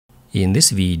In this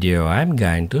video, I'm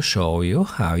going to show you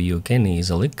how you can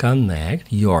easily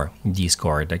connect your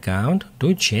Discord account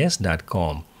to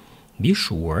chess.com. Be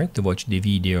sure to watch the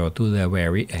video to the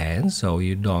very end so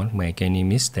you don't make any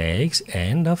mistakes,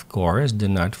 and of course do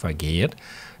not forget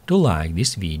to like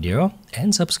this video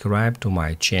and subscribe to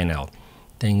my channel.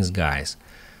 Thanks guys.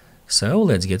 So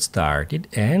let's get started,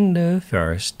 and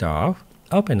first off,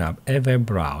 open up a web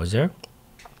browser,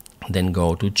 then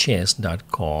go to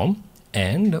chess.com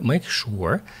and make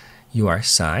sure you are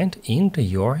signed into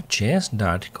your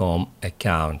chess.com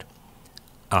account.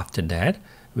 After that,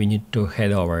 we need to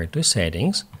head over to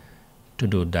settings. To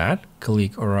do that,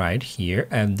 click right here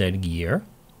at that gear.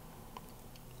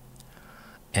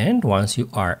 And once you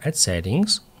are at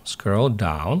settings, scroll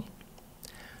down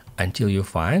until you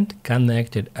find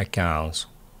connected accounts.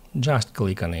 Just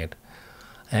click on it.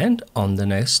 And on the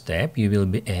next step, you will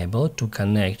be able to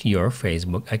connect your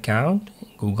Facebook account,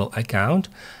 Google account,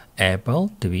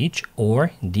 Apple, Twitch,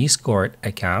 or Discord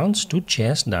accounts to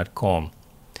chess.com.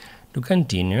 To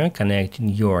continue connecting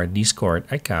your Discord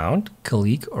account,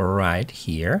 click right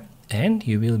here and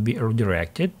you will be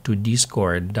redirected to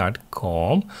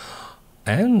discord.com.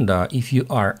 And if you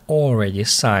are already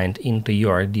signed into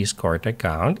your Discord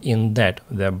account in that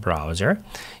web browser,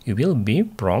 you will be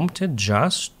prompted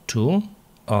just to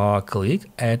click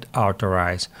Add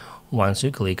Authorize. Once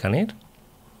you click on it,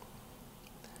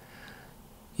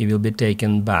 you will be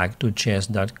taken back to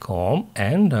chess.com,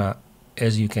 and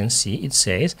as you can see, it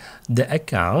says the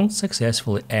account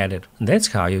successfully added. That's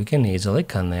how you can easily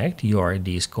connect your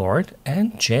Discord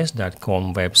and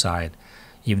chess.com website.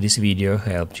 If this video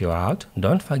helped you out,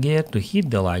 don't forget to hit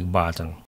the like button.